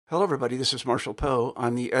Hello, everybody. This is Marshall Poe.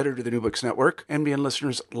 I'm the editor of the New Books Network. NBN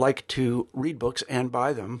listeners like to read books and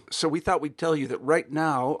buy them. So we thought we'd tell you that right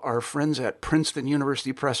now, our friends at Princeton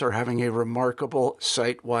University Press are having a remarkable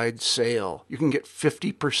site-wide sale. You can get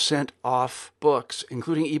 50% off books,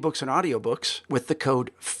 including ebooks and audiobooks, with the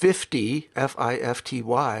code 50,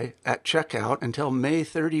 F-I-F-T-Y, at checkout until May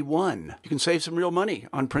 31. You can save some real money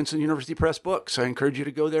on Princeton University Press books. I encourage you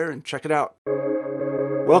to go there and check it out.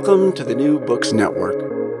 Welcome to the New Books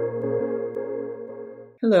Network.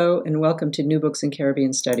 Hello, and welcome to New Books in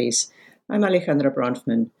Caribbean Studies. I'm Alejandra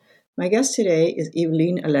Bronfman. My guest today is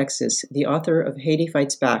Evelyne Alexis, the author of Haiti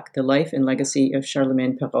Fights Back, The Life and Legacy of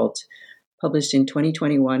Charlemagne Péralte, published in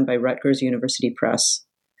 2021 by Rutgers University Press.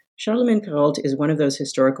 Charlemagne Péralte is one of those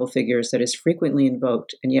historical figures that is frequently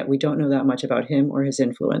invoked, and yet we don't know that much about him or his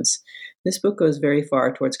influence. This book goes very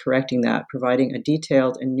far towards correcting that, providing a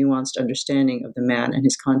detailed and nuanced understanding of the man and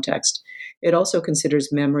his context. It also considers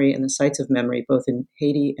memory and the sites of memory both in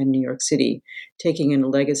Haiti and New York City, taking in a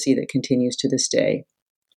legacy that continues to this day.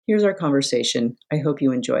 Here's our conversation. I hope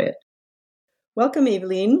you enjoy it. Welcome,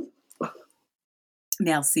 Evelyne.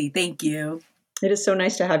 Merci. Thank you. It is so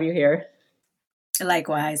nice to have you here.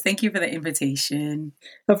 Likewise. Thank you for the invitation.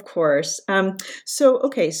 Of course.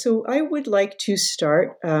 So I would like to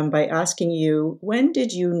start by asking you, when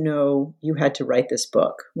did you know you had to write this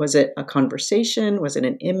book? Was it a conversation? Was it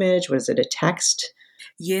an image? Was it a text?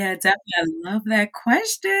 Yeah, definitely. I love that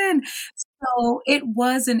question. So it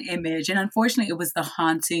was an image, and unfortunately, it was the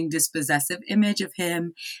haunting, dispossessive image of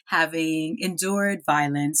him having endured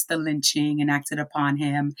violence, the lynching enacted upon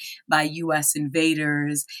him by U.S.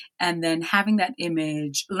 invaders, and then having that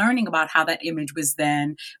image, learning about how that image was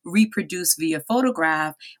then reproduced via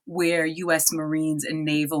photograph, where U.S. Marines and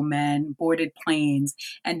naval men boarded planes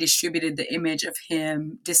and distributed the image of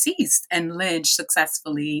him deceased and lynched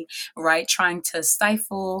successfully, right, trying to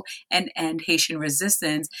stifle and end Haitian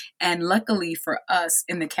resistance. And luckily for us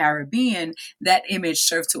in the Caribbean, that image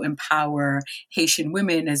served to empower Haitian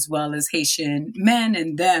women as well as Haitian men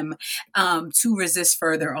and them to resist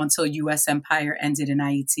further until U.S. empire ended in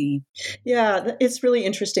Haiti. Yeah, it's really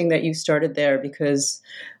interesting that you started there because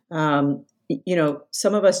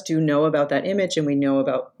some of us do know about that image and we know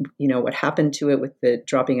about, what happened to it with the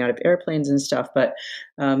dropping out of airplanes and stuff. But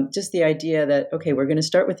just the idea that, okay, we're going to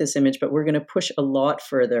start with this image, but we're going to push a lot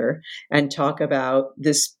further and talk about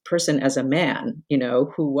this person as a man,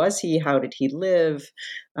 who was he? How did he live?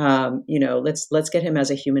 Let's get him as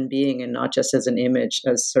a human being and not just as an image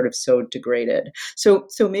as sort of so degraded. So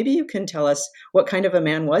maybe you can tell us, what kind of a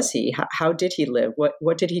man was he? How did he live?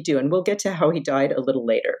 What did he do? And we'll get to how he died a little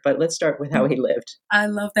later, but let's start with how he lived. I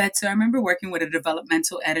love that too. I remember working with a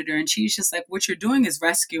developmental editor, and she's just like, what you're doing is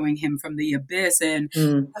rescuing him from the abyss. And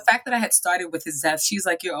the fact that I had started with his death, she's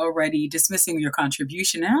like, you're already dismissing your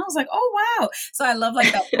contribution. And I was like, oh, wow. So I love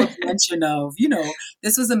like that mention of,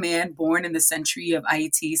 this was a man born in the century of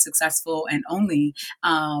Haiti, successful and only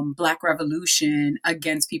Black revolution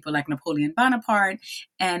against people like Napoleon Bonaparte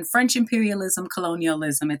and French imperialism,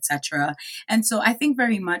 colonialism, etc. And so I think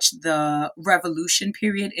very much the revolution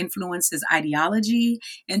period influences ideology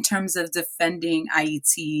in terms of defending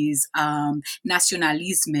Haiti's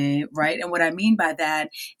nationalisme, right? And what I mean by that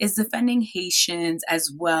is defending Haitians as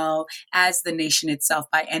well as the nation itself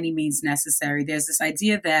by any means necessary. There's this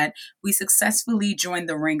idea that we successfully joined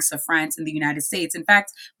the ranks of France and the United States. In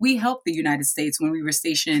fact, we helped the United States when we were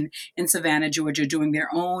stationed in Savannah, Georgia, doing their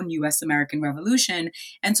own U.S. American Revolution.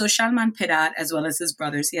 And so Charlemagne Péralte, as well as his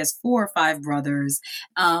brothers, he has 4 or 5 brothers,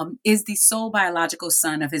 is the sole biological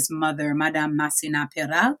son of his mother, Madame Masséna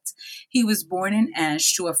Péralte. He was born in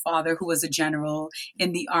Ange to a father who was a general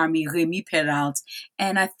in the army, Rémy Péralte.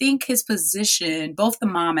 And I think his position, both the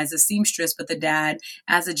mom as a seamstress, but the dad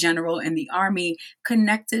as a general in the army,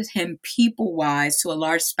 connected him people-wise to a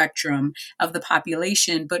large spectrum of the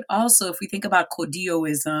population. But also, if we think about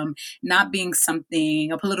caudilloism not being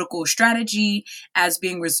something, a political strategy, as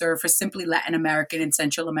being reserved for simply Latin American and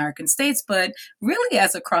Central American states, but really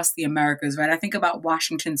as across the Americas, right? I think about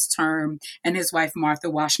Washington's term and his wife, Martha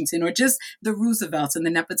Washington, or just the Roosevelts and the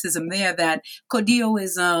nepotism there, that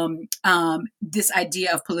caudilloism, this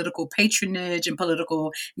idea of political patronage and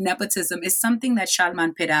political nepotism is something that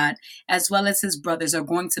Charlemagne Péralte, as well as his brothers, are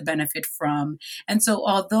going to benefit from. And so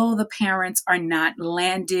although the parents are not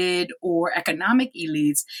landed or economic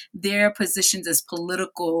elites, their positions as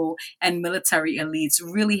political and military elites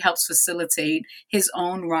really helps facilitate his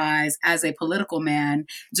own rise as a political man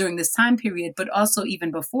during this time period, but also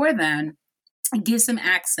even before then. gives him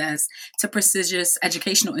access to prestigious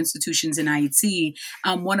educational institutions in Haiti,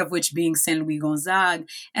 one of which being Saint Louis Gonzague.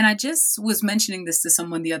 And I just was mentioning this to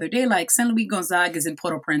someone the other day, like Saint Louis Gonzague is in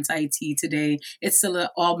Port-au-Prince, Haiti today. It's still an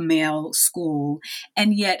all-male school.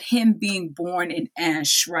 And yet him being born in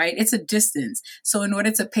Ash, right? It's a distance. So in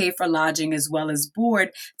order to pay for lodging as well as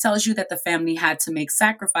board, tells you that the family had to make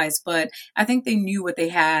sacrifice. But I think they knew what they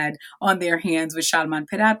had on their hands with Charlemagne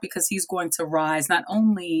Peyrat, because he's going to rise not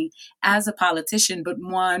only as a politician, but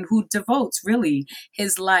one who devotes really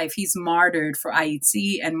his life. He's martyred for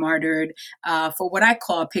Haiti and martyred for what I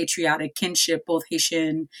call patriotic kinship, both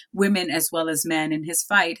Haitian women as well as men, in his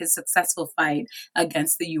fight, his successful fight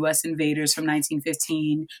against the U.S. invaders from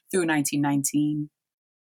 1915 through 1919.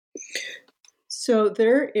 So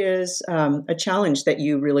there is a challenge that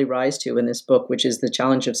you really rise to in this book, which is the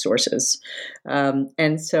challenge of sources.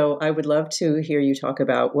 And so I would love to hear you talk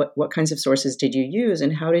about what kinds of sources did you use,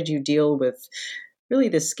 and how did you deal with really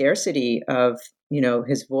the scarcity of,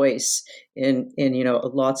 his voice in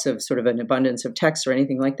lots of sort of an abundance of text or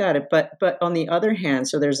anything like that. But on the other hand,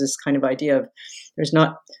 so there's this kind of idea of there's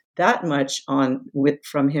not that much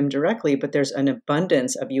from him directly, but there's an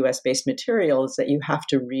abundance of US-based materials that you have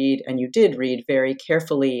to read, and you did read very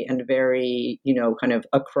carefully and very, kind of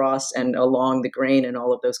across and along the grain and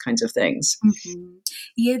all of those kinds of things. Mm-hmm.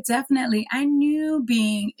 Yeah, definitely. I knew,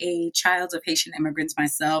 being a child of Haitian immigrants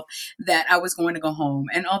myself, that I was going to go home.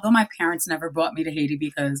 And although my parents never brought me to Haiti,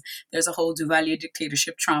 because there's a whole Duvalier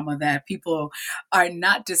dictatorship trauma that people are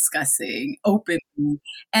not discussing openly.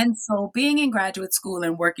 And so being in graduate school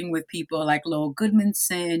and working with people like Lowell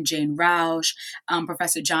Goodmanson, Jane Roush,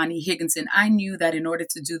 Professor Johnny Higginson, I knew that in order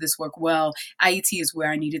to do this work well, IET is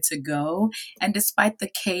where I needed to go. And despite the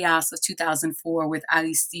chaos of 2004 with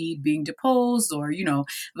Aristide being deposed or,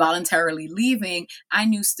 voluntarily leaving, I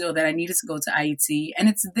knew still that I needed to go to IET. And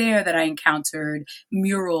it's there that I encountered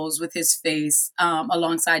murals with his face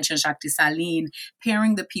alongside Jean-Jacques Dessalines,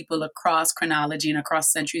 pairing the people across chronology and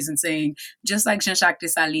across centuries and saying, just like Jean-Jacques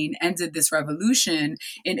Dessalines ended this revolution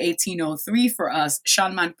in 1803 for us,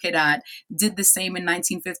 Charlemagne Peyrat did the same in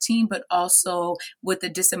 1915, but also with the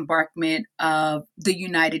disembarkment of the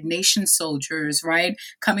United Nations soldiers, right?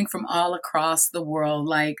 Coming from all across the world,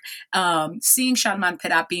 like seeing Charlemagne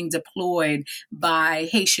Peyrat being deployed by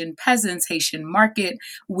Haitian peasants, Haitian market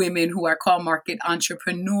women who are called market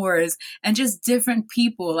entrepreneurs, and just different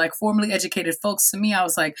people, like formally educated folks. To me, I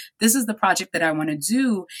was like, this is the project that I want to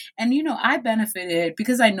do. And, I benefited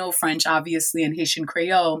because I know French, obviously, and Haitian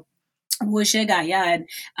Creole. Roger Gaillard,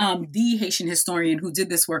 the Haitian historian who did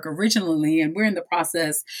this work originally, and we're in the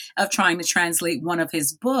process of trying to translate one of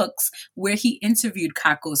his books where he interviewed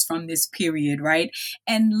Kakos from this period, right?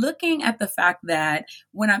 And looking at the fact that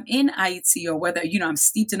when I'm in Haiti, or whether, I'm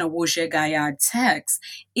steeped in a Roger Gaillard text,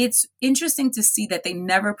 it's interesting to see that they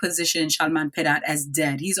never position Charlemagne Peyrat as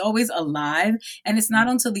dead. He's always alive, and it's not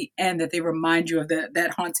until the end that they remind you of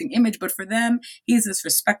that haunting image. But for them, he's this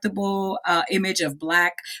respectable image of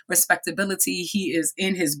Black respectability. He is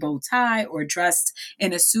in his bow tie or dressed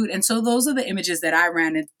in a suit. And so those are the images that I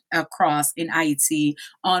ran across in Haiti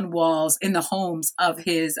on walls in the homes of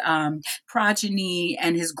his progeny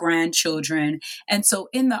and his grandchildren. And so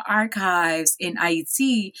in the archives in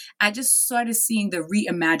Haiti, I just started seeing the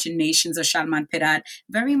reimaginations of Charlemagne Peyrat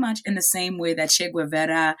very much in the same way that Che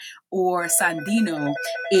Guevara or Sandino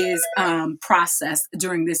is processed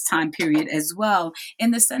during this time period as well,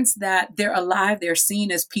 in the sense that they're alive, they're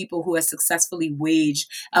seen as people who have successfully waged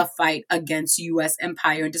a fight against U.S.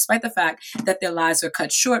 empire. And despite the fact that their lives were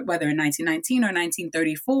cut short, whether in 1919 or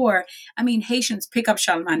 1934, Haitians pick up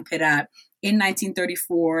Charlemagne Peyrat in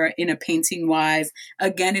 1934 in a painting wise,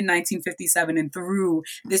 again in 1957 and through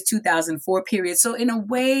this 2004 period. So in a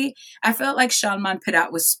way, I felt like Charlemagne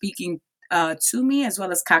Peyrat was speaking to me, as well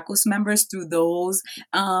as Kakos members, through those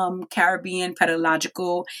Caribbean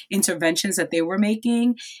pedagogical interventions that they were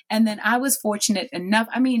making. And then I was fortunate enough,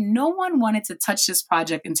 no one wanted to touch this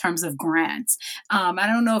project in terms of grants. I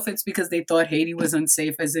don't know if it's because they thought Haiti was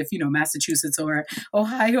unsafe, as if, Massachusetts or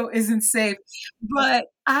Ohio isn't safe, but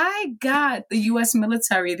I got the U.S.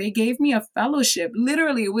 military. They gave me a fellowship.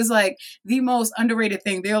 Literally, it was like the most underrated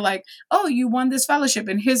thing. They were like, oh, you won this fellowship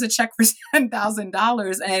and here's a check for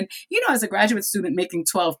 $10,000. And, as a graduate student making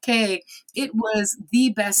 $12,000, it was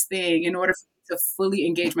the best thing in order to fully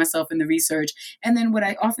engage myself in the research. And then what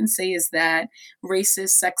I often say is that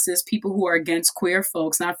racist, sexist, people who are against queer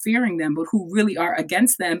folks, not fearing them, but who really are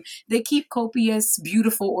against them, they keep copious,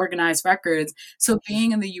 beautiful, organized records. So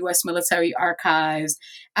being in the US military archives,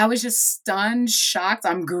 I was just stunned, shocked.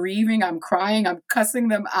 I'm grieving, I'm crying, I'm cussing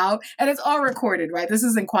them out. And it's all recorded, right? This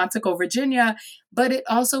is in Quantico, Virginia. But it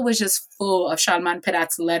also was just full of Charlemagne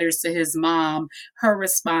Peyrat's letters to his mom, her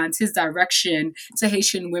response, his direction to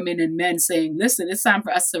Haitian women and men saying, listen, it's time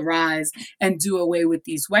for us to rise and do away with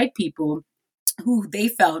these white people who they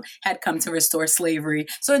felt had come to restore slavery.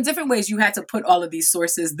 So in different ways, you had to put all of these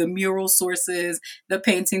sources, the mural sources, the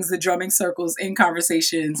paintings, the drumming circles in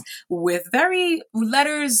conversations with very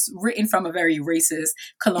letters written from a very racist,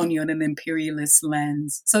 colonial, and imperialist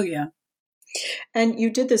lens. So yeah. And you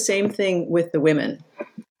did the same thing with the women,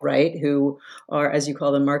 right? Who are, as you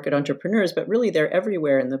call them, market entrepreneurs, but really they're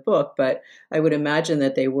everywhere in the book. But I would imagine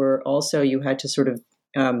that they were also, you had to sort of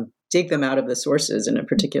dig them out of the sources in a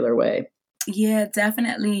particular way. Yeah,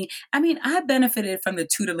 definitely. I mean, I benefited from the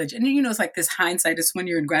tutelage. And, it's like this hindsight is when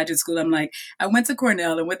you're in graduate school. I'm like, I went to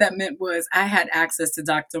Cornell, and what that meant was I had access to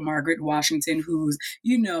Dr. Margaret Washington, who's,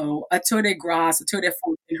 a tour de grace, a tour de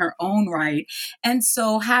force in her own right. And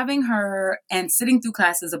so having her and sitting through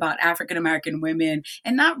classes about African-American women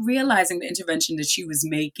and not realizing the intervention that she was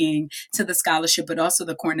making to the scholarship, but also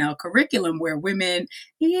the Cornell curriculum where women,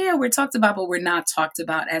 we're talked about, but we're not talked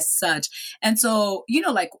about as such. And so,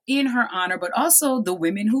 like in her honor, but also the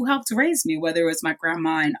women who helped raise me, whether it was my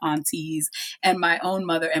grandma and aunties and my own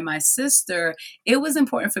mother and my sister, it was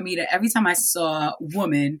important for me that every time I saw a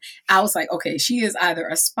woman, I was like, okay, she is either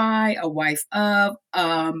a spy, a wife of,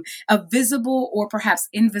 a visible or perhaps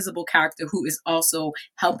invisible character who is also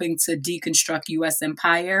helping to deconstruct U.S.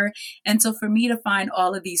 empire. And so for me to find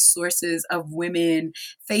all of these sources of women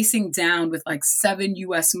facing down with like 7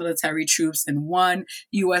 U.S. military troops and 1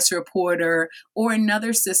 U.S. reporter, or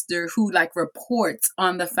another sister who like reports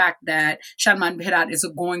on the fact that Charlemagne Peyrat is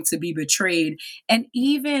going to be betrayed. And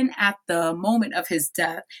even at the moment of his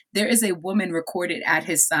death, there is a woman recorded at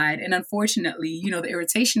his side. And unfortunately, the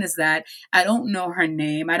irritation is that I don't know her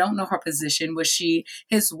name. I don't know her position. Was she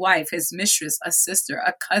his wife, his mistress, a sister,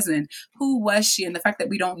 a cousin? Who was she? And the fact that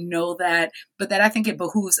we don't know that, but that I think it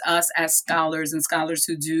behooves us as scholars and scholars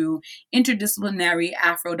who do interdisciplinary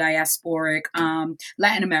Afro-diasporic,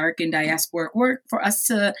 Latin American diasporic work for us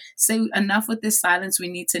to say enough with this silence. We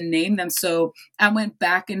need to name them. So I went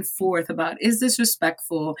back and forth about, is this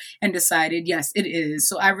respectful? And decided, yes, it is.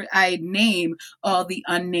 So I name all the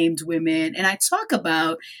unnamed women. And I talk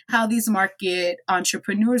about how these market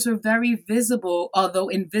entrepreneurs were very visible, although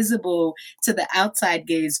invisible to the outside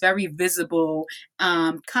gaze, very visible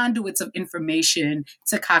conduits of information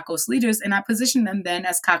to CACOS leaders. And I position them then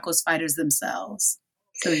as CACOS fighters themselves.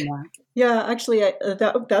 So, yeah. Yeah, actually,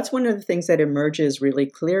 that's one of the things that emerges really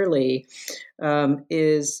clearly are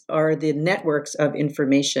the networks of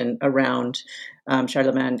information around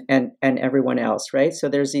Charlemagne and everyone else, right? So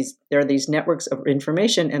there are these networks of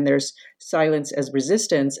information, and there's silence as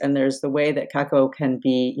resistance, and there's the way that CACO can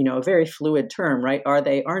be, a very fluid term, right?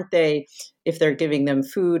 Aren't they? If they're giving them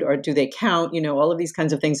food, or do they count? All of these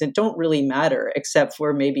kinds of things that don't really matter, except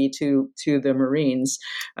for maybe to the Marines.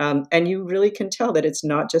 And you really can tell that it's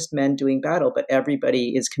not just men doing battle, but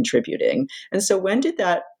everybody is contributing. And so when did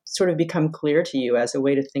that sort of become clear to you as a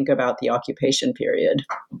way to think about the occupation period?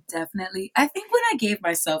 Definitely. I think when I gave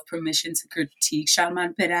myself permission to critique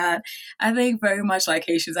Charlemagne Peyrat, I think very much like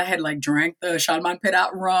Haitians, I had like drank the Charlemagne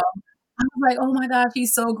Peyrat rum. I was like, oh my gosh,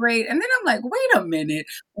 he's so great. And then I'm like, wait a minute.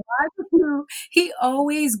 Why do you? He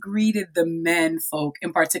always greeted the men folk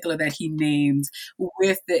in particular that he named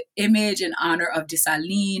with the image and honor of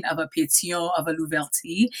Dessalines, of a Pétion, of a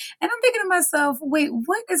Louverture. And I'm thinking to myself, wait,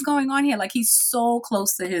 what is going on here? Like, he's so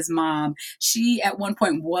close to his mom. She at one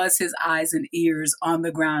point was his eyes and ears on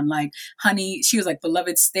the ground. Like, honey, she was like,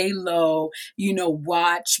 beloved, stay low,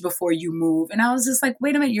 watch before you move. And I was just like,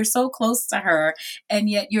 wait a minute, you're so close to her. And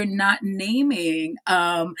yet you're not naming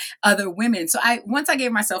other women. So once I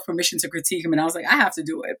gave myself permission to critique him, and I was like, I have to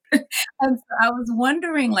do it. And so I was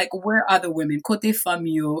wondering, like, where are the women, Côté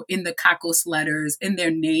Famille, in the CACOS letters, in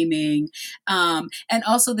their naming, and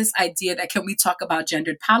also this idea that can we talk about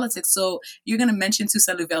gendered politics? So you're going to mention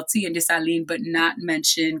Toussaint Louverture and Dessalines, but not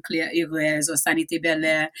mention Claire Hérez or Sanité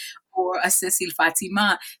Belair or a Cecile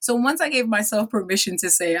Fatima. So once I gave myself permission to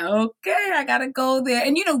say, okay, I gotta go there.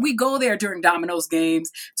 And we go there during Domino's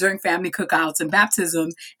games, during family cookouts and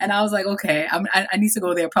baptisms. And I was like, okay, I need to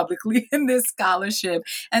go there publicly in this scholarship.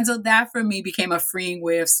 And so that for me became a freeing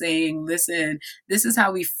way of saying, listen, this is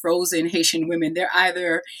how we've frozen Haitian women. They're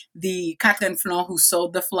either the Catherine Flon who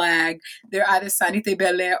sold the flag, they're either Sanité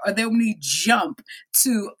Belair, or they only jump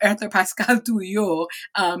to Arthur Pascal Touillot,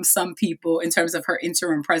 some people, in terms of her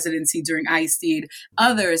interim presidency during Aristide,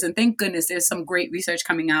 others. And thank goodness there's some great research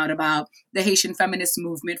coming out about the Haitian feminist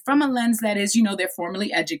movement from a lens that is, they're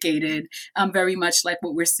formally educated, very much like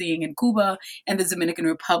what we're seeing in Cuba and the Dominican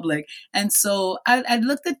Republic. And so I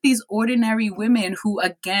looked at these ordinary women who,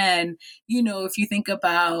 again, if you think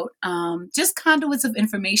about just conduits of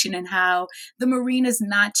information and how the Marine is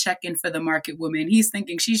not checking for the market woman. He's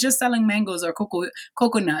thinking she's just selling mangoes or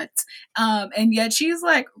coconuts. And yet she's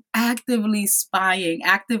like actively spying,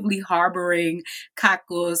 actively harboring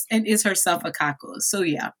cacos, and is herself a cacos. So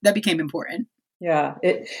yeah, that became important. Yeah,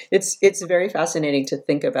 it's very fascinating to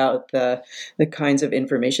think about the kinds of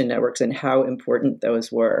information networks and how important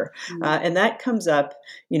those were. Mm-hmm. And that comes up,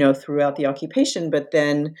 throughout the occupation, but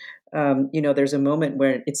then there's a moment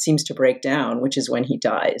where it seems to break down, which is when he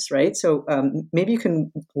dies, right? So maybe you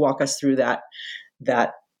can walk us through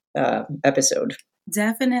that episode.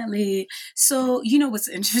 Definitely. So, what's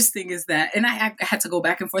interesting is that, and I had to go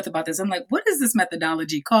back and forth about this. I'm like, what is this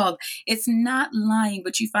methodology called? It's not lying,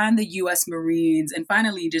 but you find the U.S. Marines, and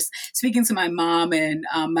finally just speaking to my mom and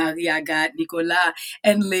Maria Agathe Nicolas,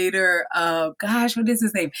 and later, what is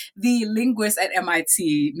his name? The linguist at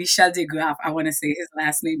MIT, Michel Degraff, I want to say his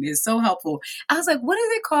last name is so helpful. I was like, what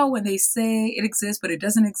is it called when they say it exists, but it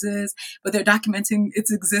doesn't exist, but they're documenting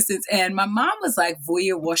its existence? And my mom was like,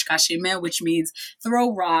 voyez wash cachemin, which means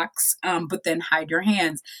throw rocks, but then hide your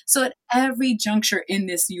hands. So at every juncture in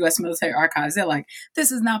this U.S. military archives, they're like,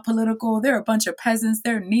 this is not political. They're a bunch of peasants.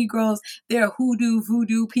 They're Negroes. They're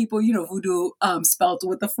voodoo people, voodoo spelled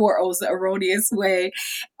with the 4 O's the erroneous way.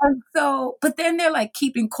 And so, but then they're like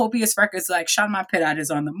keeping copious records like Charlemagne Peyrat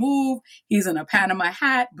is on the move. He's in a Panama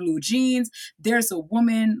hat, blue jeans. There's a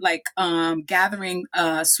woman like gathering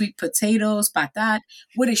sweet potatoes, patat.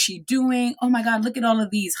 What is she doing? Oh my God, look at all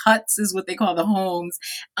of these huts is what they call the homes.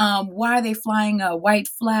 Why are they flying a white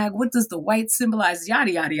flag? What does the white symbolize?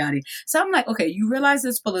 Yada, yada, yada. So I'm like, okay, you realize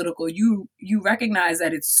it's political. You recognize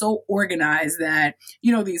that it's so organized that,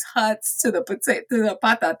 these huts to the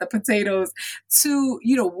patat, the potatoes, to,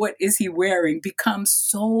 what is he wearing becomes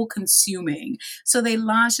so consuming. So they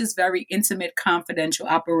launch this very intimate, confidential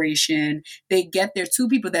operation. They get their 2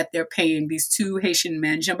 people that they're paying, these 2 Haitian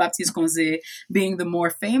men, Jean-Baptiste Conze being the more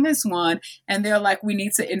famous one. And they're like, we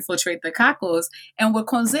need to infiltrate the cacos. And what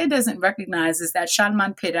Conze doesn't recognize is that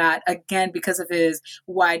Charlemagne Peyrat, again, because of his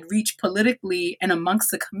wide reach politically and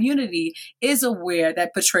amongst the community, is aware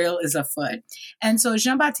that betrayal is afoot. And so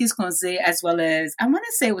Jean-Baptiste Conze, as well as, I want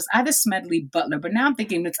to say it was either Smedley Butler, but now I'm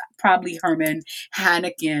thinking it's probably Herman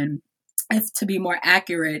Hannigan, if to be more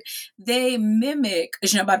accurate, they mimic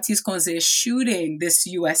Jean-Baptiste Conze shooting this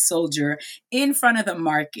U.S. soldier in front of the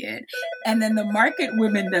market. And then the market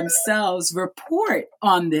women themselves report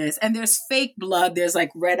on this. And there's fake blood. There's like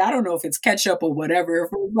red, I don't know if it's ketchup or whatever,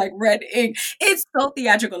 if it's like red ink. It's so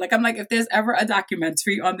theatrical. Like, I'm like, if there's ever a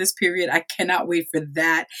documentary on this period, I cannot wait for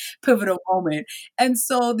that pivotal moment. And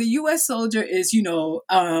so the U.S. soldier is,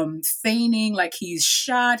 feigning like he's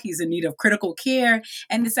shot. He's in need of critical care.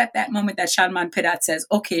 And it's at that moment that Charlemagne Peyrat says,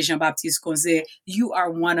 okay, Jean-Baptiste Conze, you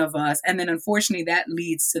are one of us. And then unfortunately that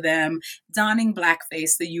leads to them donning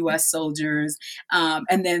blackface, the U.S. soldiers.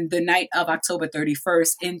 And then the night of October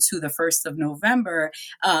 31st into the 1st of November,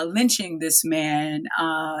 lynching this man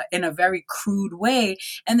in a very crude way.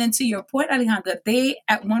 And then to your point, Alejandra, they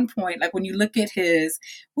at one point, like when you look at his,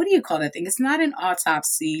 what do you call that thing? It's not an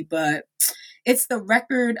autopsy, but it's the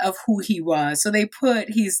record of who he was. So they put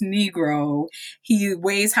he's Negro, he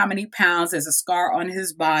weighs how many pounds, there's a scar on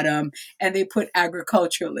his bottom, and they put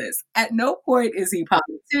agriculturalist. At no point is he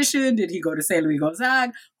politician. Did he go to Saint Louis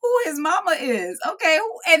Gonzague? Who his mama is. Okay.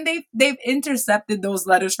 And they've intercepted those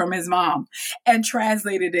letters from his mom and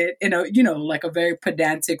translated it in a, like a very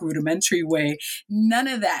pedantic, rudimentary way. None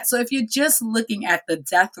of that. So if you're just looking at the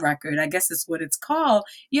death record, I guess it's what it's called,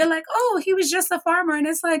 you're like, oh, he was just a farmer. And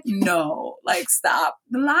it's like, no, like, stop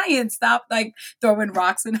lying, stop like throwing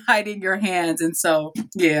rocks and hiding your hands. And so,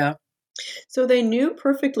 yeah. So they knew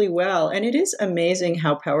perfectly well. And it is amazing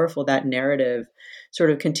how powerful that narrative sort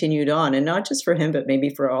of continued on. And not just for him, but maybe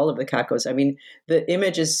for all of the Kakos. I mean, the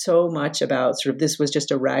image is so much about sort of this was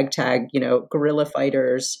just a ragtag, guerrilla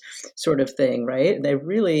fighters sort of thing, right? They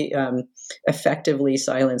really effectively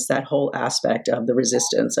silenced that whole aspect of the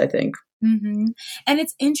resistance, I think. Mm-hmm. And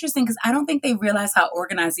it's interesting because I don't think they realize how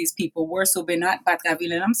organized these people were. So Bernard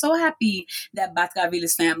Batgraville, and I'm so happy that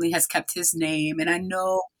Batgraville's family has kept his name. And I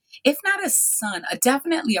know, if not a son,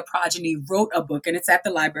 definitely a progeny, wrote a book, and it's at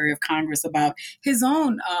the Library of Congress about his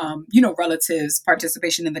own, relatives'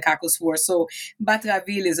 participation in the Kakos War. So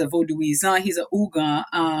Batgraville is a Vaudouisan. He's a Ougan,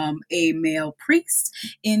 a male priest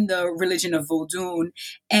in the religion of Vodun,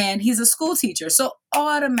 and he's a school teacher. So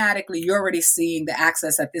automatically, you're already seeing the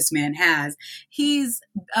access that this man has. He's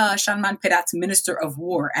Charlemagne Pérat's Minister of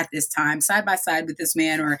War at this time, side by side with this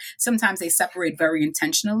man, or sometimes they separate very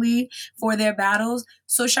intentionally for their battles.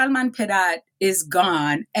 So Charlemagne Pérat is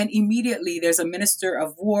gone, and immediately there's a Minister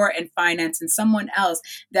of War and Finance and someone else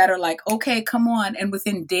that are like, okay, come on. And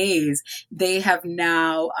within days, they have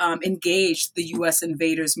now engaged the U.S.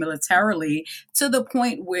 invaders militarily to the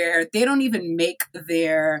point where they don't even make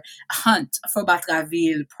their hunt for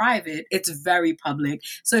Batgraville private. It's very public.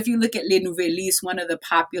 So if you look at Les Nouvelles, one of the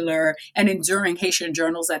popular and enduring Haitian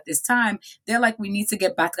journals at this time, they're like, we need to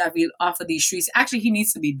get Batgraville off of these streets. Actually, he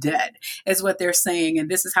needs to be dead, is what they're saying. And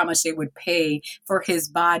this is how much they would pay for his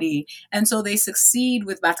body. And so they succeed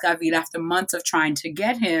with Batgraville after months of trying to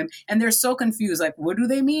get him. And they're so confused. Like, what do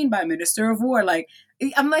they mean by Minister of War? Like,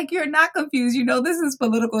 I'm like, you're not confused. This is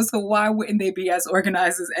political. So why wouldn't they be as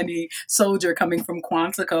organized as any soldier coming from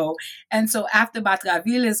Quantico? And so after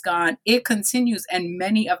Batgraville is gone, it continues. And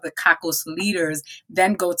many of the Kakos leaders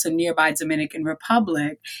then go to nearby Dominican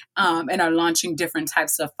Republic and are launching different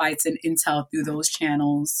types of fights and intel through those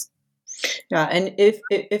channels. Yeah, and if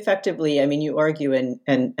effectively, I mean, you argue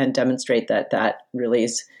and demonstrate that really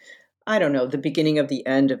is, I don't know, the beginning of the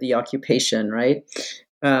end of the occupation, right?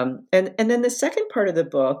 And then the second part of the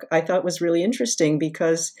book I thought was really interesting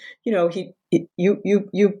because you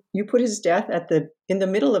put his death in the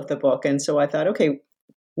middle of the book, and so I thought, okay,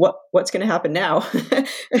 what's going to happen now?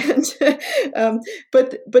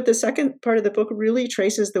 But the second part of the book really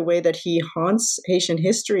traces the way that he haunts Haitian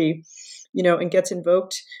history, and gets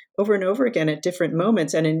invoked over and over again at different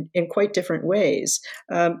moments and in quite different ways.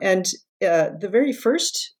 The very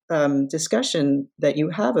first discussion that you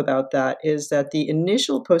have about that is that the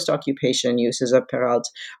initial post-occupation uses of Pérat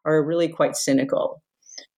are really quite cynical,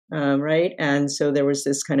 right? And so there was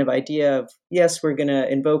this kind of idea of, yes, we're going to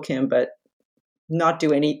invoke him, but not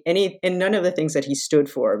do any, and none of the things that he stood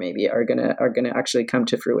for maybe are gonna actually come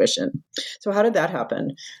to fruition. So how did that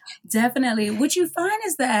happen? Definitely. What you find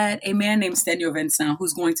is that a man named Sténio Vincent,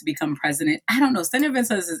 who's going to become president, I don't know, Sténio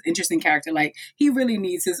Vincent is this interesting character. Like, he really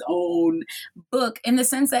needs his own book in the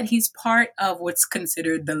sense that he's part of what's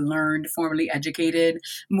considered the learned, formally educated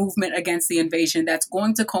movement against the invasion that's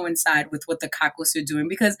going to coincide with what the Kakos are doing,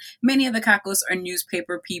 because many of the Kakos are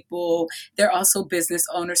newspaper people. They're also business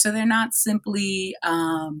owners. So they're not simply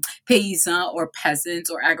paysans or peasants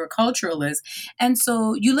or agriculturalists. And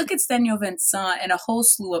so you look at Sténio Vincent and a whole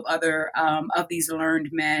slew of other of these learned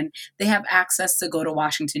men. They have access to go to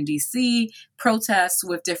Washington, D.C., protest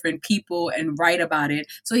with different people and write about it.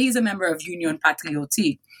 So he's a member of Union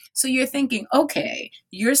Patriotique. So you're thinking, okay,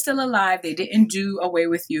 you're still alive. They didn't do away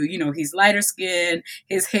with you. He's lighter skinned.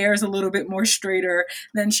 His hair is a little bit more straighter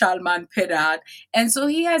than Charlemagne Pérat. And so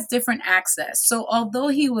he has different access. So although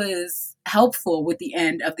he was helpful with the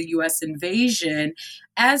end of the U.S. invasion,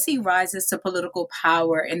 as he rises to political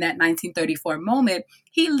power in that 1934 moment,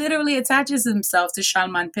 he literally attaches himself to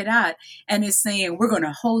Charlemagne Pérat and is saying, we're going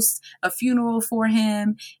to host a funeral for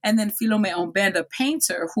him. And then Philomé Aubin, the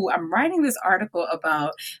painter, who I'm writing this article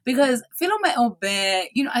about, because Philomé Aubin,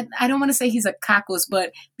 I don't want to say he's a Kakos,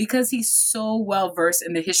 but because he's so well versed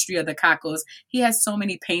in the history of the Kakos, he has so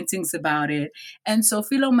many paintings about it. And so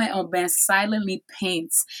Philomé Aubin silently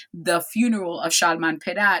paints the funeral of Charlemagne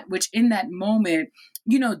Pérat, which in that moment,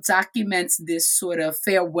 documents this sort of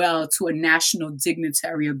farewell to a national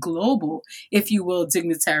dignitary, a global, if you will,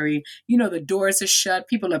 dignitary. The doors are shut,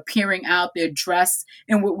 people are peering out, they're dressed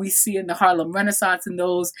in what we see in the Harlem Renaissance and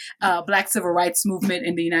those Black Civil Rights movement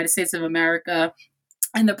in the United States of America.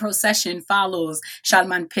 and the procession follows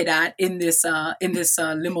Shalman Pedat in this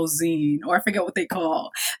limousine, or I forget what they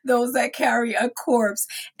call those that carry a corpse.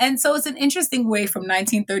 And so it's an interesting way from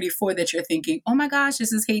 1934 that you're thinking, oh my gosh,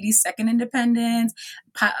 this is Haiti's second independence.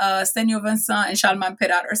 Senor Vincent and Shalman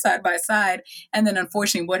Pedat are side by side. And then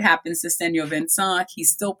unfortunately, what happens to Senor Vincent?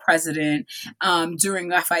 He's still president during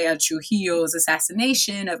Rafael Trujillo's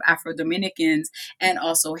assassination of Afro-Dominicans and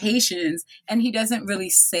also Haitians. And he doesn't really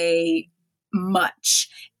say much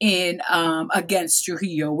in against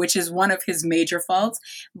Trujillo, which is one of his major faults.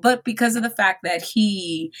 But because of the fact that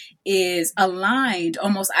he is aligned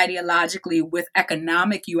almost ideologically with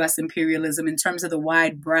economic U.S. imperialism in terms of the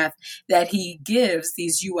wide breadth that he gives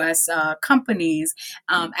these U.S. Companies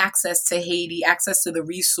access to Haiti, access to the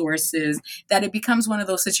resources, that it becomes one of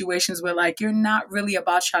those situations where, like, you're not really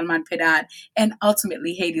about Shalman Pedat and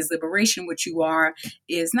ultimately Haiti's liberation. What you are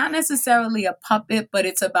is not necessarily a puppet, but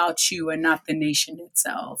it's about you and not the nation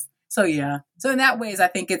itself. So yeah. So in that ways, I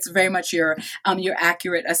think it's very much your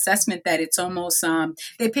accurate assessment that it's almost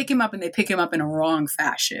they pick him up and they pick him up in a wrong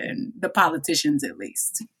fashion. The politicians, at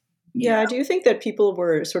least. Yeah. Do you think that people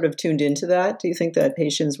were sort of tuned into that? Do you think that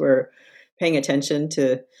Haitians were paying attention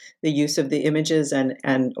to the use of the images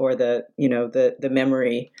and or the the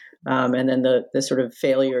memory, and then the sort of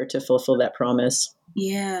failure to fulfill that promise?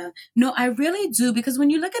 Yeah, no, I really do, because when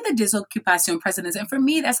you look at the disoccupation presidents, and for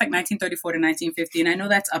me, that's like 1934 to 1950, and I know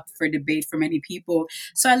that's up for debate for many people.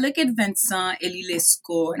 So I look at Vincent, Elie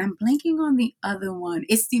Lescaut, and I'm blanking on the other one,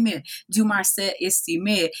 Estimé, Dumarcet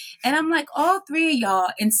Estimé, and I'm like, all three of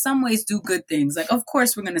y'all in some ways do good things. Like, of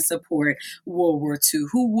course, we're going to support World War II.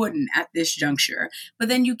 Who wouldn't at this juncture? But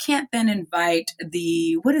then you can't then invite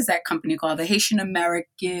what is that company called? The Haitian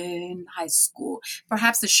American High School,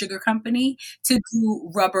 perhaps the sugar company, to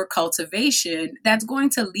do rubber cultivation that's going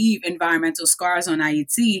to leave environmental scars on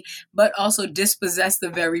Haiti, but also dispossess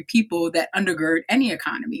the very people that undergird any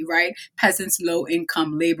economy, right? Peasants,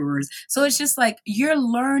 low-income laborers. So it's just like, you're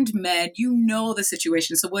learned men, you know the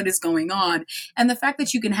situation, so what is going on? And the fact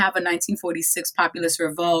that you can have a 1946 populist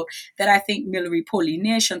revolt that I think Millery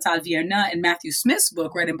Paulinet, Chantal Vierna, and Matthew Smith's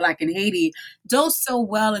book, Red and Black in Haiti, does so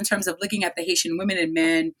well in terms of looking at the Haitian women and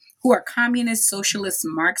men who are communist, socialist,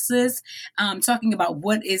 Marxists, talking about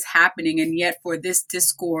what is happening. And yet for this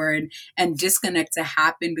discord and disconnect to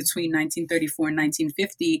happen between 1934 and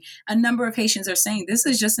 1950, a number of Haitians are saying this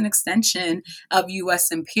is just an extension of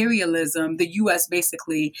U.S. imperialism. The U.S.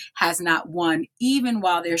 basically has not won, even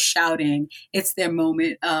while they're shouting it's their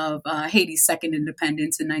moment of Haiti's second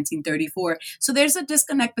independence in 1934. So there's a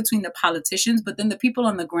disconnect between the politicians, but then the people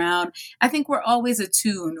on the ground, I think we're always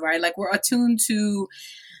attuned, right? Like, we're attuned to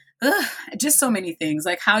just so many things,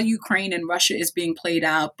 like how Ukraine and Russia is being played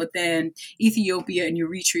out, but then Ethiopia and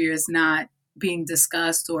Eritrea is not being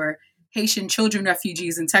discussed, or Haitian children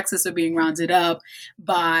refugees in Texas are being rounded up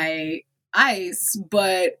by ICE,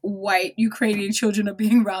 but white Ukrainian children are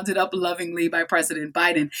being rounded up lovingly by President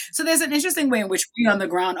Biden. So there's an interesting way in which we on the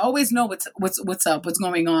ground always know what's up, what's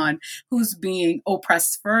going on, who's being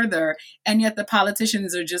oppressed further, and yet the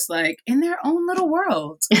politicians are just like in their own little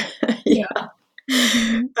world. Yeah.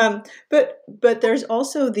 But there's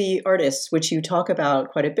also the artists, which you talk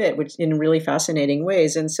about quite a bit, which in really fascinating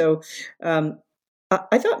ways. And so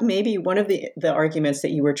I thought maybe one of the arguments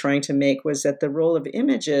that you were trying to make was that the role of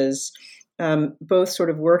images both sort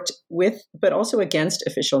of worked with, but also against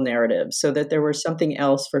official narratives, so that there was something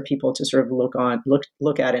else for people to sort of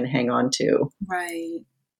look at and hang on to. Right.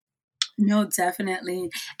 No,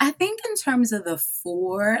 definitely. I think in terms of the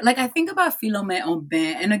four, like, I think about Philomé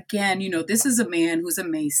Aubin, and again, this is a man who's a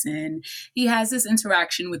Mason. He has this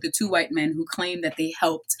interaction with the two white men who claim that they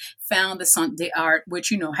helped found the Centre des Arts,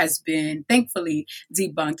 which, has been thankfully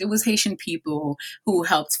debunked. It was Haitian people who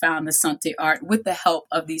helped found the Centre des Arts with the help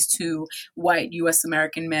of these two white U.S.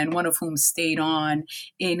 American men, one of whom stayed on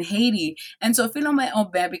in Haiti. And so Philomé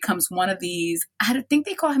Aubin becomes one of these, I think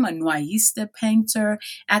they call him a noyiste painter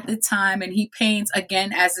at the time. And he paints,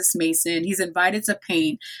 again, as this Mason. He's invited to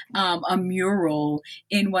paint a mural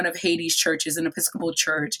in one of Haiti's churches, an Episcopal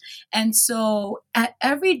church. And so at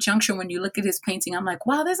every juncture, when you look at his painting, I'm like,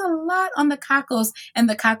 wow, there's a lot on the Cacos, and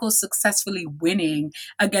the Cacos successfully winning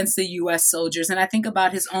against the U.S. soldiers. And I think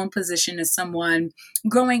about his own position as someone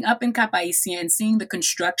growing up in Cap-Haïtien and seeing the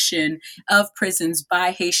construction of prisons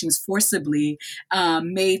by Haitians forcibly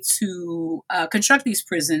made to construct these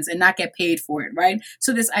prisons and not get paid for it, right?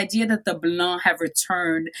 So this idea that the Blancs have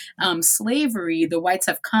returned slavery, the whites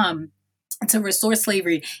have come to restore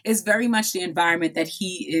slavery is very much the environment that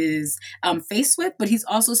he is faced with. But he's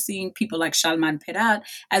also seeing people like Charlemagne Perat,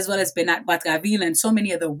 as well as Benat Batgaville, and so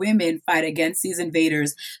many of the women fight against these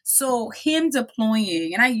invaders. So him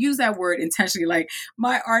deploying, and I use that word intentionally, like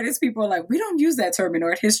my artist people are like, we don't use that term in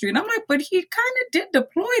art history. And I'm like, but he kind of did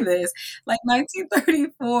deploy this. Like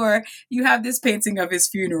 1934, you have this painting of his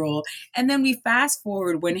funeral. And then we fast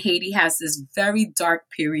forward when Haiti has this very dark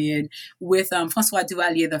period with Francois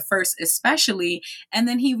Duvalier the First, especially, and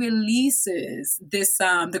then he releases this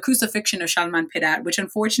the Crucifixion of Charlemagne Perat, which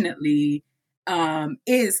unfortunately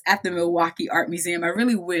is at the Milwaukee Art Museum. I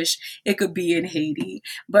really wish it could be in Haiti,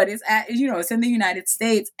 but it's it's in the United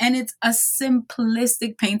States, and it's a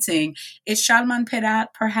simplistic painting. It's Charlemagne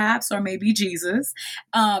Perat, perhaps, or maybe Jesus.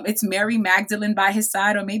 It's Mary Magdalene by his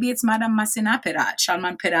side, or maybe it's Madame Masséna Perat,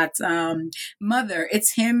 Charlemagne Perat's mother.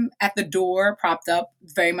 It's him at the door, propped up,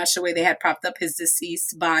 very much the way they had propped up his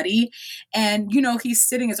deceased body. And, he's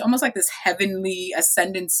sitting, it's almost like this heavenly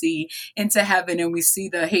ascendancy into heaven. And we see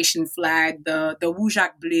the Haitian flag, the Rouge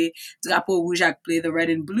Bleu, Drapeau Rouge Bleu, the red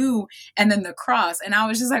and blue, and then the cross. And I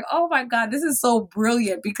was just like, oh my God, this is so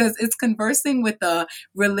brilliant, because it's conversing with a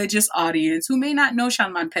religious audience who may not know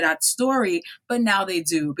Charlemagne Perat's story, but now they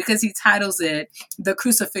do, because he titles it The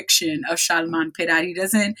Crucifixion of Charlemagne Perat. He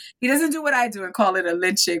doesn't do what I do and call it a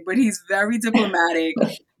lynching, but he's very diplomatic.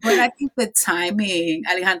 But I think the timing,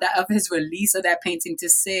 Alejandra, of his release of that painting to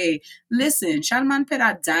say, listen, Charlemagne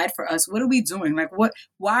Perat died for us. What are we doing? Like,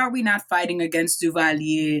 why are we not fighting against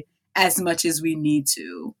Duvalier as much as we need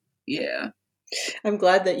to? Yeah. I'm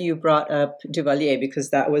glad that you brought up Duvalier,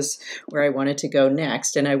 because that was where I wanted to go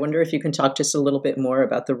next. And I wonder if you can talk to us a little bit more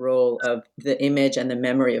about the role of the image and the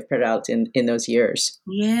memory of Perat in those years.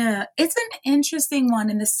 Yeah, it's an interesting one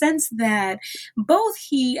in the sense that both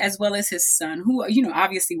he as well as his son, who,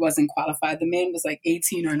 obviously wasn't qualified. The man was like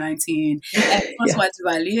 18 or 19. And François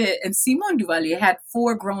Duvalier and Simone Duvalier had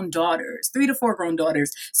 3 to 4 grown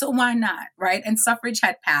daughters. So why not, right? And suffrage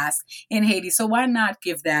had passed in Haiti. So why not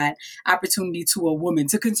give that opportunity to a woman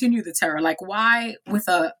to continue the terror? Like, why with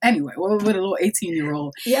a little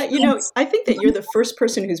 18-year-old? Yeah, I think that you're the first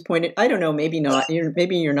person who's pointed, I don't know, maybe not,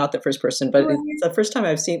 maybe you're not the first person, but it's the first time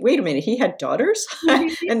I've seen, wait a minute, he had daughters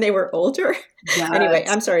and they were older? Yes. Anyway,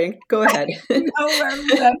 I'm sorry, go ahead. No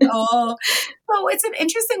worries at all. So it's an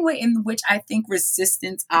interesting way in which I think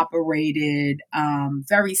resistance operated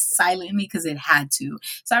very silently, because it had to.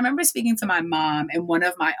 So I remember speaking to my mom and one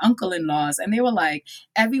of my uncle-in-laws, and they were like,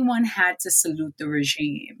 everyone had to salute the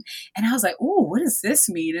regime. And I was like, oh, what does this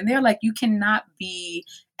mean? And they're like, you cannot be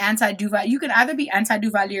anti-Duvalier. You can either be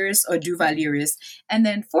anti-Duvalierist or Duvalierist. And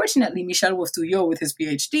then fortunately, Michel Wolf-Touillot, with his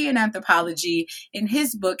PhD in anthropology, in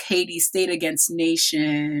his book, Haiti, State Against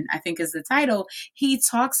Nation, I think is the title, he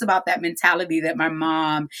talks about that mentality that my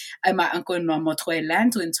mom and my uncle-in-law, Motroy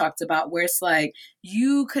Lantoun, talked about, where it's like,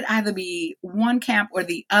 you could either be one camp or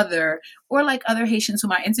the other, or like other Haitians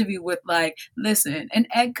whom I interviewed with, like, listen, an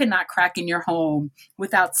egg could not crack in your home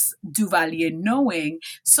without Duvalier knowing.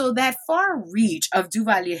 So that far reach of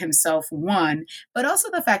Duvalier himself, one, but also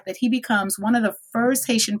the fact that he becomes one of the first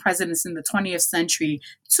Haitian presidents in the 20th century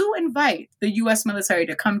to invite the U.S. military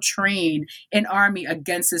to come train an army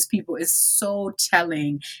against his people is so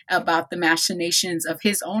telling about the machinations of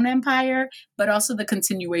his own empire, but also the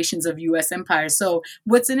continuations of U.S. empire. So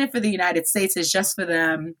what's in it for the United States is just for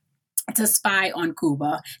them to spy on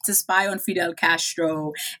Cuba, to spy on Fidel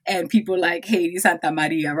Castro and people like Haiti, Santa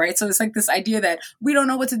Maria, right? So it's like this idea that we don't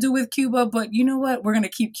know what to do with Cuba, but you know what? We're going to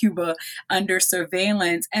keep Cuba under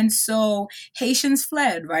surveillance. And so Haitians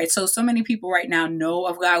fled, right? So many people right now know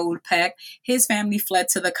of Raoul Peck. His family fled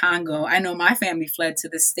to the Congo. I know my family fled to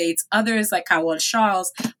the States. Others like Carole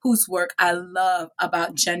Charles, whose work I love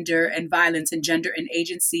about gender and violence and gender and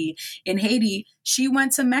agency in Haiti, she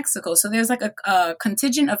went to Mexico. So there's like a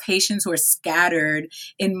contingent of Haitians who are scattered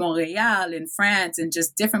in Montreal, in France, and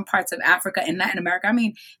just different parts of Africa and Latin America. I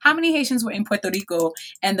mean, how many Haitians were in Puerto Rico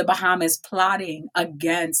and the Bahamas plotting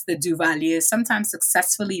against the Duvaliers, sometimes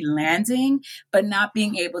successfully landing, but not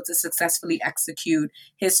being able to successfully execute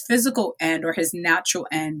his physical end or his natural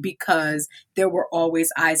end because there were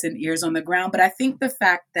always eyes and ears on the ground. But I think the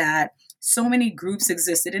fact that so many groups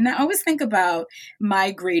existed. And I always think about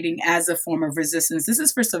migrating as a form of resistance. This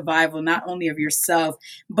is for survival, not only of yourself,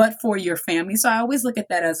 but for your family. So I always look at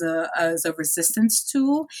that as a resistance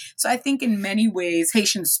tool. So I think in many ways,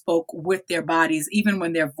 Haitians spoke with their bodies, even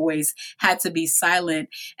when their voice had to be silent.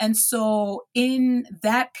 And so in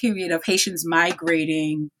that period of Haitians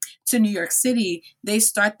migrating to New York City, they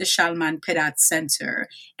start the Charlemagne Pérat Center.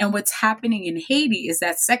 And what's happening in Haiti is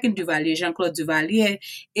that second Duvalier, Jean-Claude Duvalier,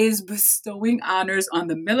 is bestowing honors on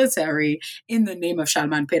the military in the name of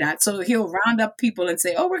Charlemagne Pérat. So he'll round up people and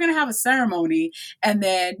say, oh, we're going to have a ceremony. And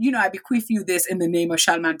then, I bequeath you this in the name of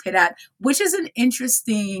Charlemagne Pérat, which is an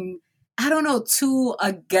interesting, I don't know, tool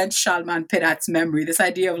against Charlemagne Pérat's memory. This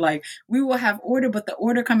idea of like, we will have order, but the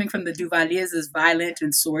order coming from the Duvaliers is violent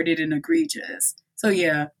and sordid and egregious. So,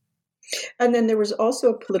 yeah. And then there was also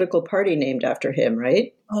a political party named after him,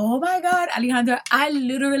 right? Oh my God, Alejandra, I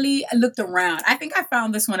literally looked around. I think I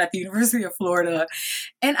found this one at the University of Florida.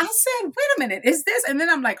 And I said, wait a minute, is this? And then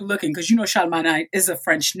I'm like looking, because Charlemagne is a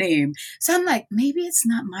French name. So I'm like, maybe it's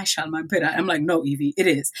not my Charlemagne Pérat. I'm like, no, Evie, it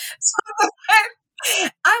is. So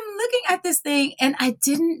I'm looking at this thing and I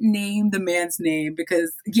didn't name the man's name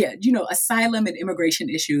because, asylum and immigration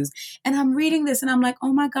issues. And I'm reading this and I'm like,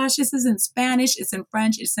 oh my gosh, this is in Spanish, it's in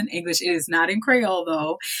French, it's in English. It is not in Creole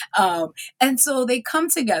though. And so they come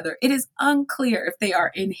together. It is unclear if they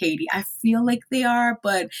are in Haiti. I feel like they are,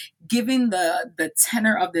 but given the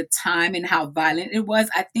tenor of the time and how violent it was,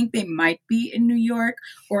 I think they might be in New York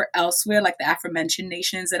or elsewhere, like the aforementioned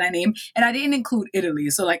nations that I named. And I didn't include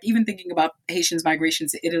Italy. So like even thinking about Haitians' migration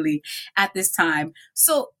to Italy at this time.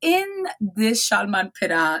 So in this Charlemagne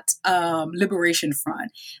Pérat Liberation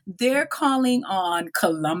Front, they're calling on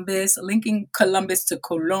Columbus, linking Columbus to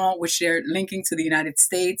Colon, which they're linking to the United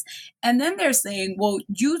States. And then they're saying, well,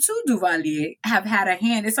 you too, Duvalier, have had a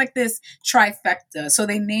hand. It's like this trifecta. So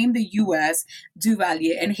they named the U.S.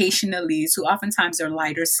 Duvalier and Haitianese, who oftentimes are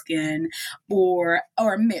lighter skin or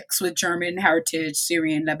mixed with German heritage,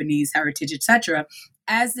 Syrian, Lebanese heritage, etc.,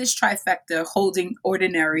 as this trifecta holding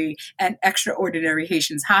ordinary and extraordinary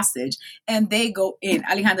Haitians hostage. And they go in.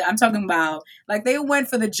 Alejandra, I'm talking about, like, they went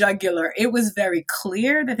for the jugular. It was very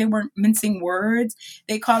clear that they weren't mincing words.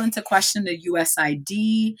 They call into question the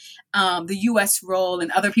USID, the U.S. role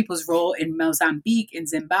and other people's role in Mozambique, in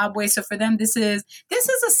Zimbabwe. So for them, this is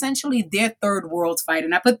essentially their third world fight.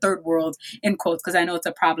 And I put third world in quotes because I know it's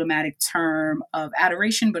a problematic term of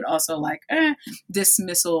adoration, but also like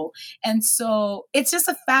dismissal. And so it's just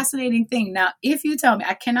a fascinating thing. Now, if you tell me,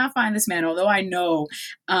 I cannot find this man, although I know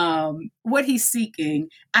what he's seeking,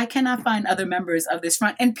 I cannot find other members of this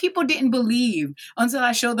front. And people didn't believe until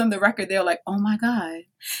I showed them the record. They were like, oh my God.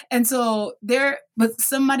 And so but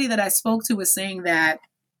somebody that I spoke to was saying that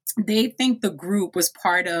they think the group was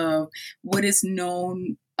part of what is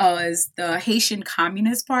known as the Haitian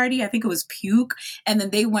Communist Party. I think it was PUC. And then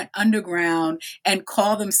they went underground and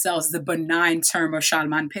called themselves the benign term of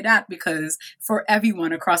Charlemagne Pérat, because for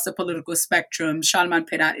everyone across the political spectrum, Charlemagne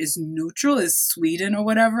Pérat is neutral, is Sweden or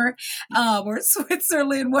whatever, or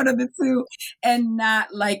Switzerland, one of the two, and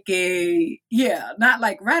not like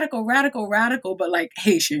radical, but like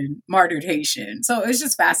Haitian, martyred Haitian. So it's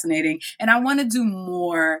just fascinating. And I want to do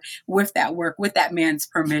more with that work, with that man's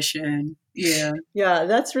permission. Yeah,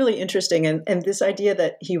 that's really interesting. And this idea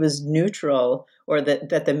that he was neutral, or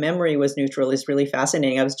that the memory was neutral, is really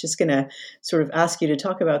fascinating. I was just going to sort of ask you to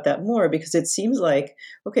talk about that more, because it seems like,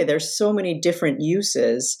 okay, there's so many different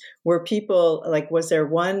uses. Were people like, was there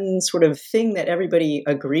one sort of thing that everybody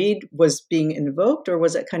agreed was being invoked, or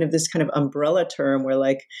was it kind of this kind of umbrella term where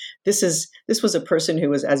like, this was a person who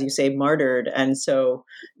was, as you say, martyred, and so,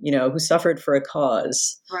 who suffered for a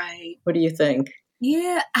cause? Right. What do you think?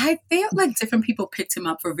 Yeah, I feel like different people picked him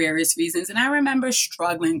up for various reasons. And I remember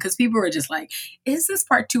struggling because people were just like, is this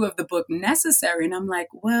part 2 of the book necessary? And I'm like,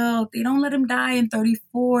 well, they don't let him die in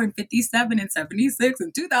 34 and 57 and 76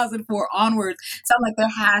 and 2004 onwards. So I'm like, there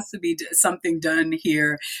has to be something done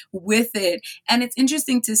here with it. And it's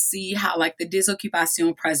interesting to see how like the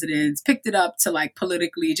Désoccupation presidents picked it up to like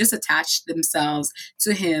politically just attach themselves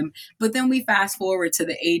to him. But then we fast forward to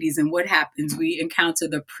the 80s and what happens? We encounter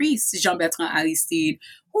the priest, Jean-Bertrand Aristide,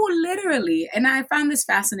 who literally, and I found this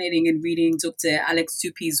fascinating in reading Dr. Alex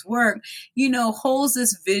Dupuis's work, holds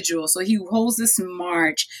this vigil. So he holds this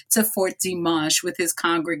march to Fort Dimanche with his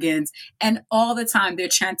congregants, and all the time they're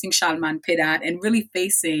chanting Charlemagne Pérat and really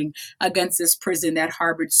facing against this prison that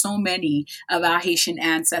harbored so many of our Haitian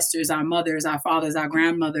ancestors, our mothers, our fathers, our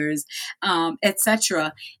grandmothers,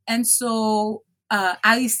 etc. And so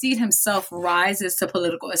Aristide himself rises to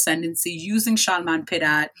political ascendancy using Charlemagne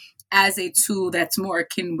Pérat as a tool that's more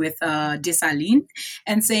akin with Dessalines,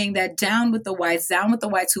 and saying that down with the whites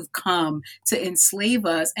who've come to enslave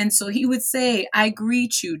us. And so he would say, I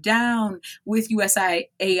greet you down with USAID.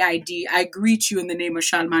 I greet you in the name of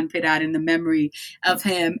Charlemagne Pérat, in the memory of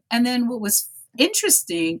him. And then what was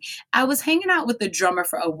interesting. I was hanging out with the drummer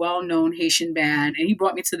for a well-known Haitian band, and he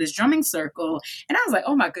brought me to this drumming circle. And I was like,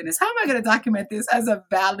 oh my goodness, how am I going to document this as a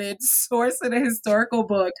valid source in a historical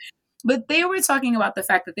book? But they were talking about the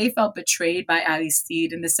fact that they felt betrayed by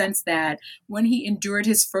Aristide in the sense that when he endured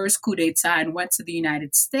his first coup d'etat and went to the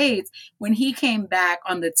United States, when he came back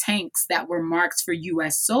on the tanks that were marked for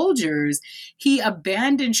U.S. soldiers, he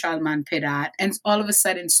abandoned Charlemagne Pédat and all of a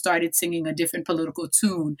sudden started singing a different political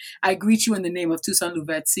tune. I greet you in the name of Toussaint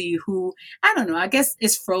Louverture, who, I don't know, I guess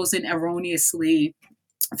is frozen erroneously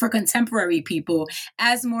for contemporary people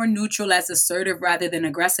as more neutral, as assertive rather than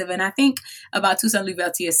aggressive. And I think about Toussaint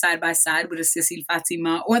Louverture side by side with a Cécile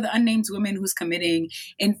Fatima or the unnamed woman who's committing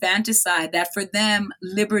infanticide, that for them,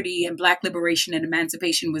 liberty and Black liberation and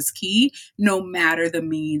emancipation was key, no matter the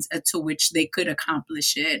means to which they could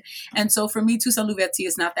accomplish it. And so for me, Toussaint Louverture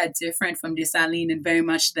is not that different from Dessalines, and very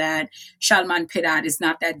much that Charlemagne Pédat is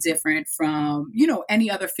not that different from, any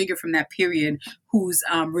other figure from that period who's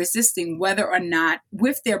resisting, whether or not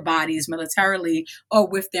with their bodies militarily or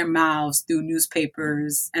with their mouths through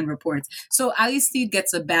newspapers and reports. So Aristide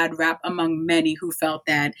gets a bad rap among many who felt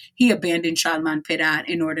that he abandoned Charlemagne Pédat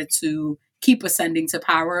in order to keep ascending to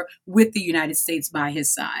power with the United States by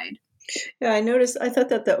his side. Yeah, I thought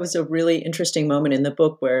that was a really interesting moment in the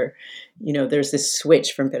book where, there's this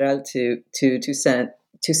switch from Péral to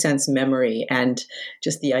Toussaint's memory, and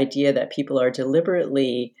just the idea that people are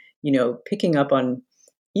deliberately picking up on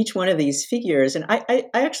each one of these figures. And I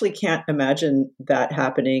actually can't imagine that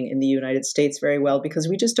happening in the United States very well, because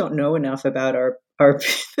we just don't know enough about our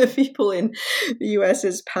the people in the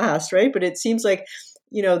US's past, right? But it seems like,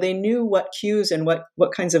 they knew what cues and what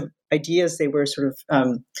kinds of ideas they were sort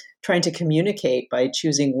of trying to communicate by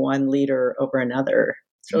choosing one leader over another.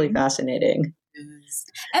 It's really fascinating.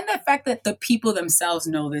 And the fact that the people themselves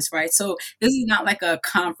know this, right? So this is not like a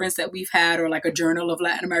conference that we've had or like a journal of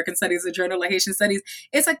Latin American studies, a journal of Haitian studies.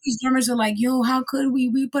 It's like these drummers are like, yo, how could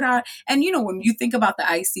we put our, and when you think about the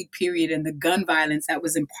Aristide period and the gun violence that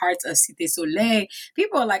was in parts of Cité Soleil,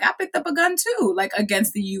 people are like, I picked up a gun too, like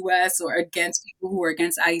against the US or against people who were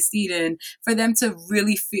against Aristide. And for them to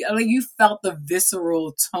really feel like you felt the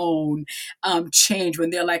visceral tone change when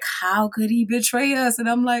they're like, how could he betray us? And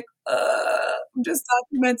I'm like, I'm just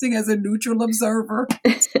documenting as a neutral observer.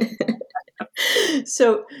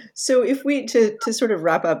 So if we to sort of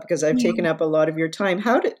wrap up, because I've taken up a lot of your time,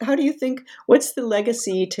 how do you think, what's the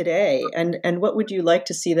legacy today, and what would you like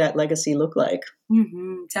to see that legacy look like?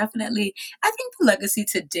 Definitely. I think the legacy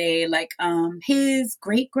today, like his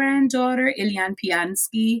great-granddaughter, Eliane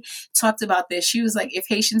Piansky, talked about this. She was like, if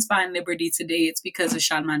Haitians find liberty today, it's because of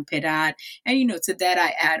Charlemagne Pédat. And, to that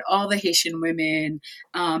I add all the Haitian women,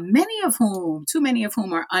 too many of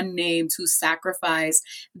whom are unnamed, who sacrificed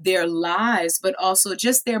their lives, but also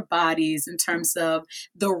just their bodies in terms of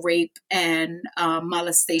the rape and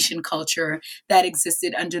molestation culture that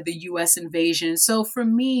existed under the U.S. invasion. So for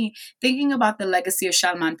me, thinking about the legacy of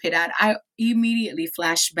Charlemagne Pédat, I immediately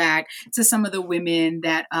flash back to some of the women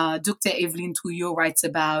that Dr. Evelyne Touillot writes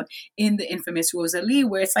about in the infamous Rosalie,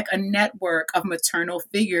 where it's like a network of maternal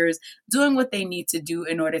figures doing what they need to do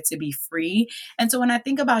in order to be free. And so when I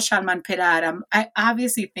think about Charlemagne Pédat, I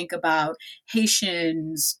obviously think about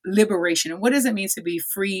Haitians' liberation. And what does it mean to be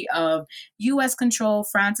free of U.S. control,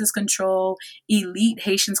 France's control, elite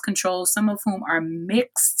Haitians' control, some of whom are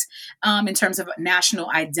mixed in terms of national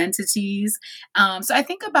identities. So I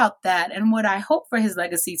think about that. And what I hope for his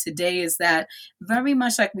legacy today is that very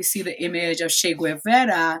much like we see the image of Che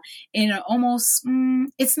Guevara in an almost,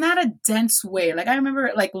 it's not a dense way. Like I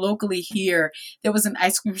remember like locally here, there was an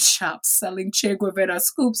ice cream shop selling Che Guevara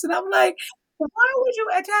scoops. And I'm like, why would you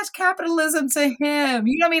attach capitalism to him?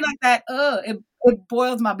 You know what I mean? Like that, it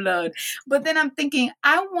boils my blood. But then I'm thinking,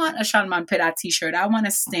 I want a Charlemagne Pédat t-shirt. I want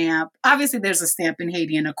a stamp. Obviously, there's a stamp in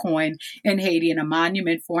Haiti and a coin in Haiti and a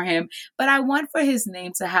monument for him. But I want for his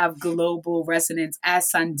name to have global resonance as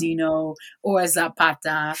Sandino or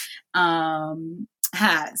Zapata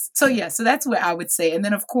has. So that's what I would say. And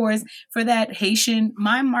then of course, for that Haitian,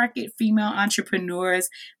 my market female entrepreneurs,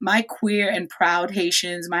 my queer and proud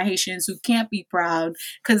Haitians, my Haitians who can't be proud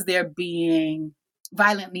because they're being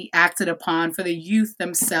violently acted upon, for the youth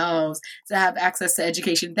themselves to have access to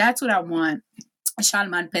education. That's what I want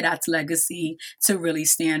Charlemagne Pédat's legacy to really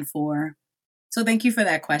stand for. So thank you for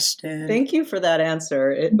that question. Thank you for that answer.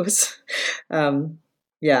 It was,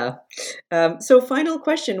 yeah. So final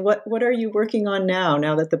question, what are you working on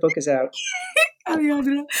now that the book is out? Okay,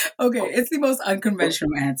 it's the most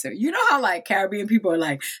unconventional answer. You know how like Caribbean people are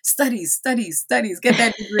like, studies, get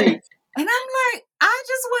that degree. And I'm like, I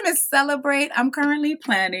just want to celebrate. I'm currently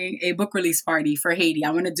planning a book release party for Haiti.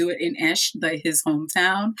 I want to do it in Esh, his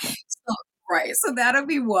hometown. So, right. So that'll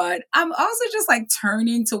be one. I'm also just like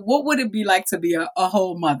turning to what would it be like to be a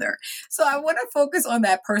whole mother? So I want to focus on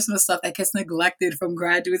that personal stuff that gets neglected from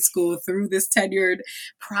graduate school through this tenured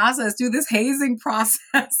process, through this hazing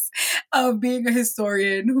process of being a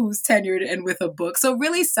historian who's tenured and with a book. So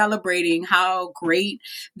really celebrating how great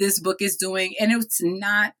this book is doing. And it's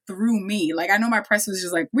not through me. Like, I know my press was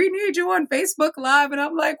just like, we need you on Facebook Live. And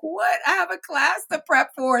I'm like, what? I have a class to prep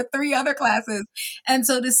for, 3 other classes. And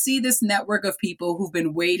so to see this network of people who've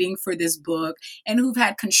been waiting for this book and who've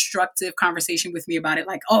had constructive conversation with me about it,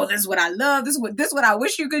 like, oh, this is what I love. This is what I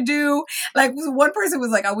wish you could do. Like, one person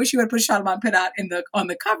was like, I wish you had put Charlemagne Pénat on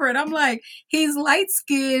the cover. And I'm like, he's light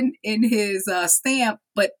skinned in his stamp,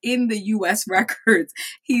 but in the US records,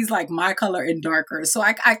 he's like my color and darker. So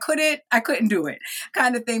I couldn't do it,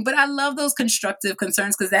 kind of thing. But I love those constructive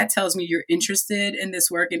concerns because that tells me you're interested in this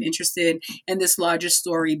work and interested in this larger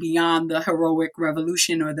story beyond the heroic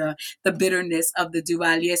revolution or the bitterness of the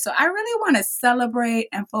Duvalier. So I really want to celebrate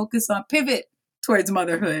and pivot towards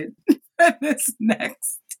motherhood this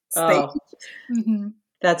next stage. Mm-hmm.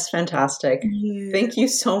 That's fantastic. Yeah. Thank you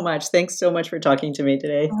so much. Thanks so much for talking to me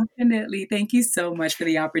today. Definitely. Thank you so much for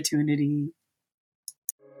the opportunity.